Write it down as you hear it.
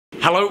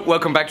Hello,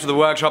 welcome back to the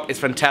workshop. It's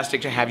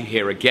fantastic to have you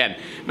here again.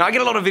 Now, I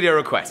get a lot of video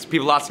requests,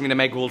 people asking me to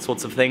make all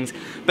sorts of things,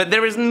 but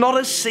there is not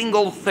a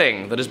single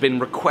thing that has been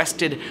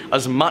requested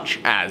as much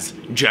as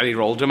Jelly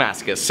Roll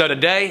Damascus. So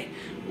today,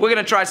 we're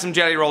gonna try some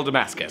Jelly Roll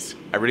Damascus.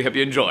 I really hope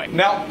you enjoy.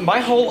 Now, my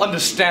whole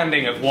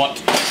understanding of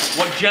what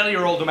Jelly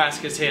Roll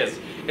Damascus is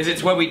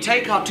it's where we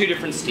take our two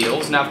different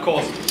steels. Now, of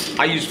course,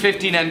 I use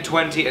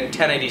 15N20 and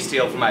 1080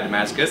 steel for my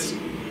Damascus.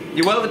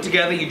 You weld it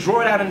together, you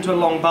draw it out into a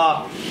long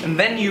bar, and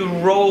then you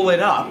roll it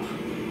up,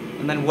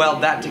 and then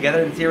weld that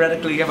together, and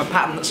theoretically you have a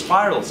pattern that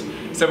spirals.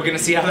 So we're gonna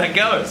see how that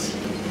goes.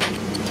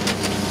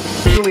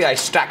 Usually I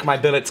stack my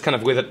billets kind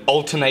of with an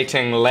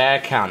alternating layer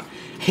count.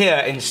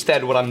 Here,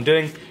 instead, what I'm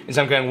doing is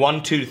I'm going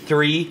 1, 2,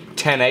 3,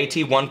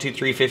 1080, 1, 2,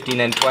 3,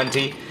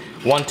 15N20,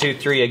 1, 2,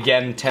 3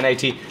 again,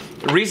 1080.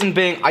 The reason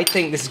being, I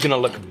think this is gonna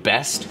look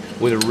best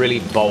with a really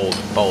bold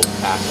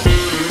pattern.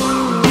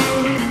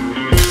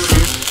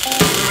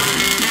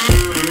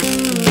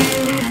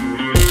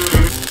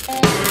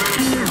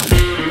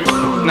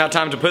 Now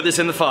time to put this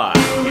in the fire.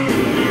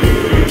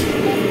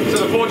 So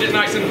the forge is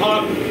nice and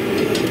hot.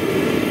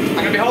 I'm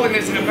going to be holding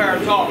this in a pair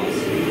of tongs.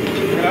 I'm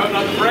going to open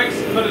up the bricks,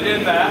 put it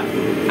in there,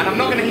 and I'm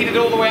not going to heat it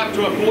all the way up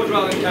to a forge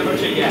welding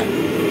temperature yet.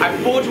 I've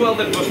forge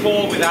welded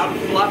before without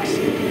flux.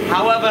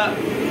 However,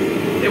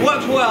 it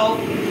works well,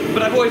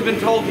 but I've always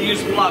been told to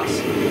use flux.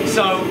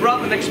 So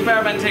rather than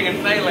experimenting and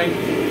failing,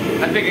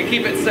 I figure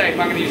keep it safe,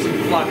 I'm going to use some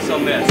flux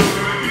on this.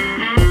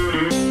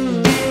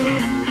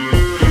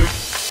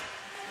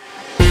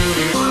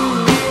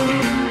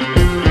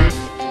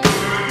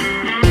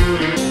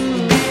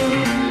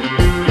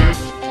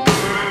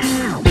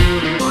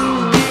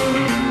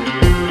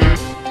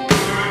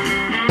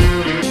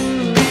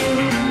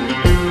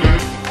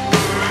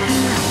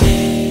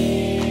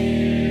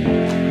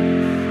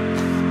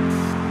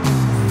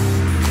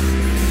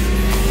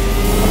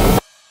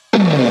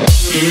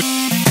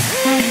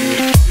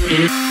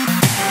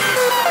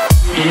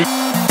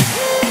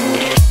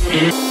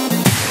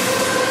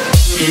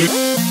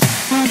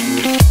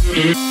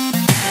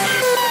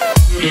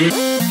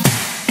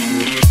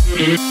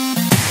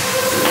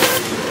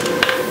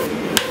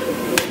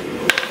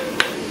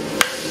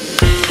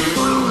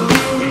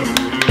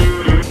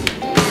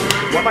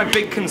 One of my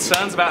big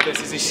concerns about this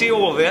is you see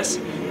all of this,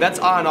 that's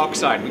iron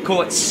oxide. We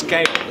call it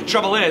scale. The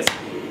trouble is,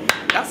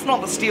 that's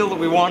not the steel that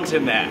we want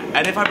in there.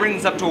 And if I bring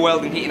this up to a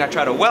welding heat and I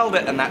try to weld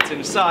it and that's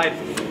inside,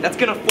 that's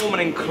gonna form an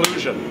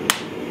inclusion.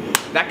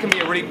 That can be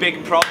a really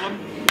big problem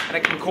and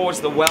it can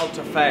cause the weld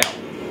to fail.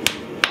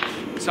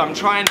 So I'm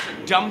trying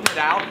to dump it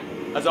out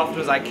as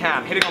often as I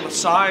can. Hitting on the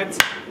sides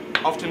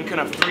often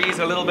kind of freeze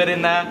a little bit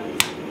in there.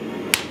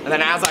 And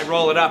then as I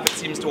roll it up, it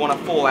seems to want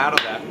to fall out of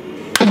there.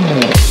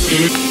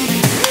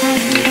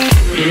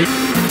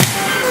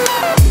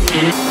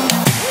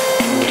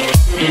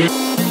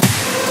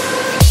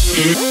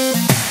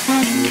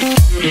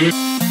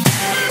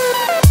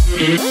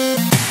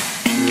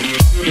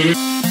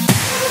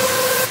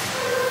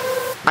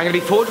 I'm going to be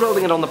forge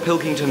welding it on the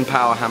Pilkington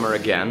power hammer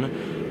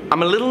again.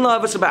 I'm a little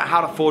nervous about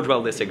how to forge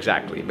weld this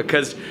exactly,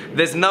 because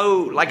there's no,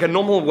 like a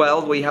normal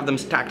weld where you have them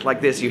stacked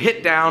like this, you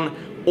hit down,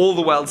 all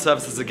the weld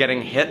surfaces are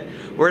getting hit.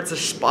 Where it's a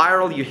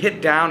spiral, you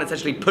hit down, it's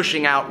actually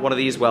pushing out one of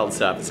these weld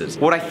surfaces.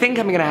 What I think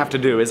I'm gonna have to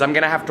do is I'm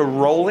gonna have to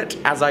roll it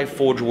as I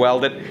forge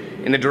weld it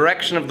in the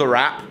direction of the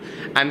wrap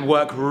and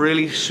work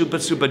really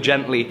super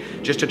gently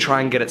just to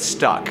try and get it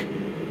stuck.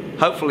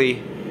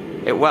 Hopefully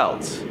it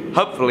welds.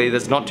 Hopefully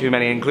there's not too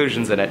many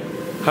inclusions in it.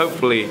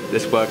 Hopefully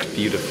this works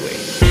beautifully.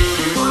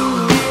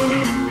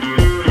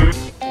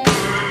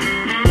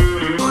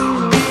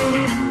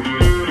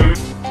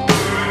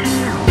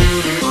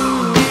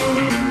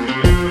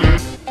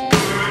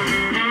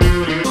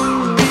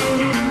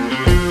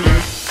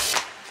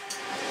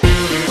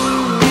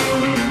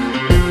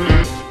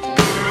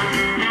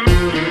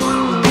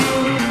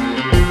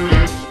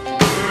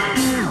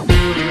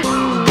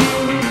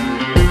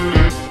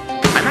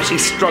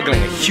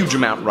 Struggling a huge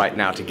amount right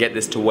now to get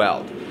this to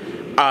weld.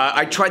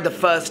 I tried the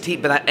first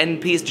heat, but that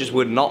end piece just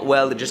would not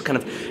weld. It just kind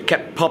of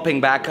kept popping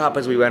back up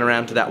as we went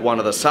around to that one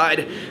other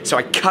side. So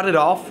I cut it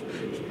off,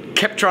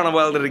 kept trying to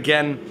weld it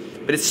again,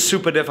 but it's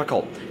super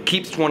difficult.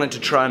 Keeps wanting to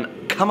try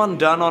and come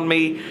undone on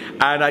me,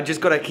 and I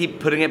just gotta keep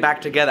putting it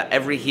back together.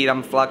 Every heat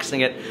I'm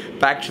fluxing it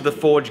back to the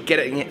forge,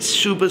 getting it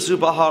super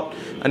hot,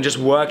 and just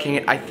working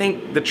it. I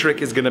think the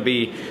trick is gonna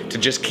be to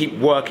just keep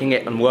working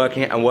it and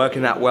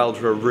working that weld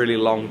for a really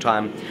long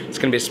time. It's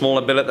gonna be a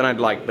smaller billet than I'd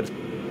like, but it's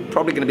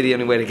probably gonna be the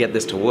only way to get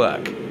this to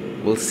work.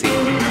 We'll see.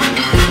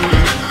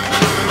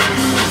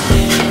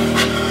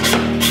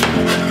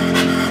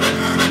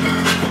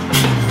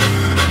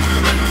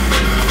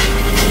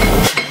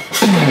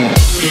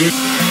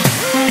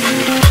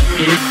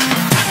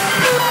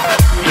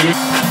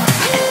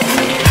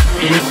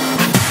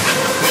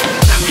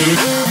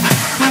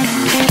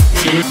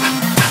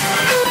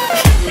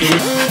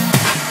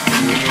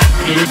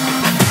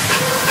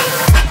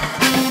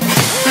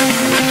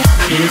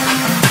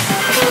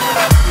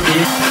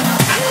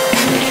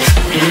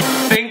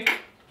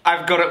 think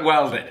I've got it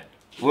welded.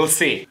 We'll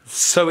see.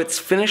 So it's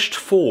finished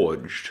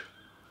forged.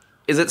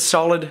 Is it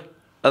solid?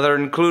 Are there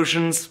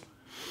inclusions?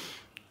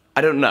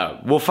 I don't know.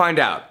 We'll find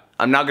out.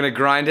 I'm now gonna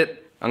grind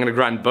it. I'm gonna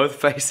grind both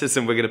faces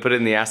and we're gonna put it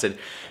in the acid.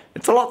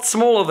 It's a lot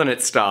smaller than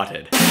it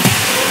started.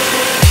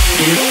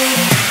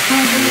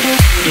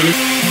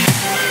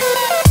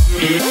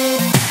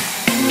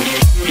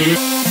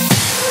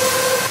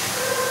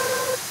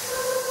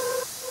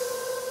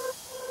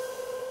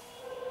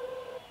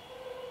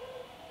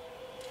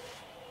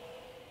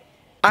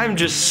 I'm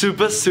just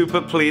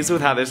super pleased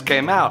with how this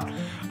came out.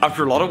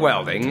 After a lot of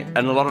welding,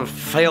 and a lot of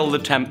failed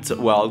attempts at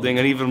welding,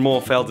 and even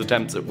more failed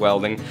attempts at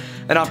welding,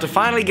 and after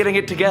finally getting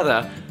it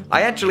together,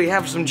 I actually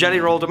have some Jelly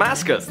Roll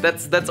Damascus.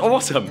 That's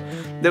awesome.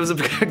 There was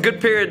a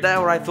good period there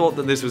where I thought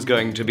that this was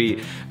going to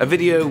be a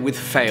video with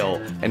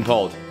fail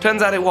involved.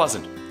 Turns out it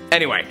wasn't.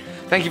 Anyway,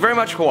 thank you very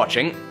much for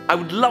watching. I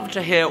would love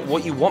to hear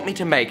what you want me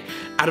to make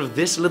out of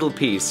this little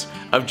piece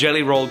of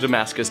Jelly Roll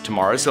Damascus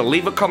tomorrow, so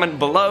leave a comment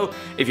below.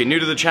 If you're new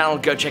to the channel,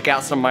 go check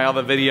out some of my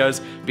other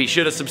videos. Be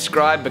sure to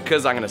subscribe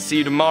because I'm gonna see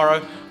you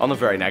tomorrow on the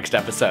very next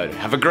episode.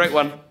 Have a great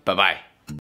one. Bye-bye.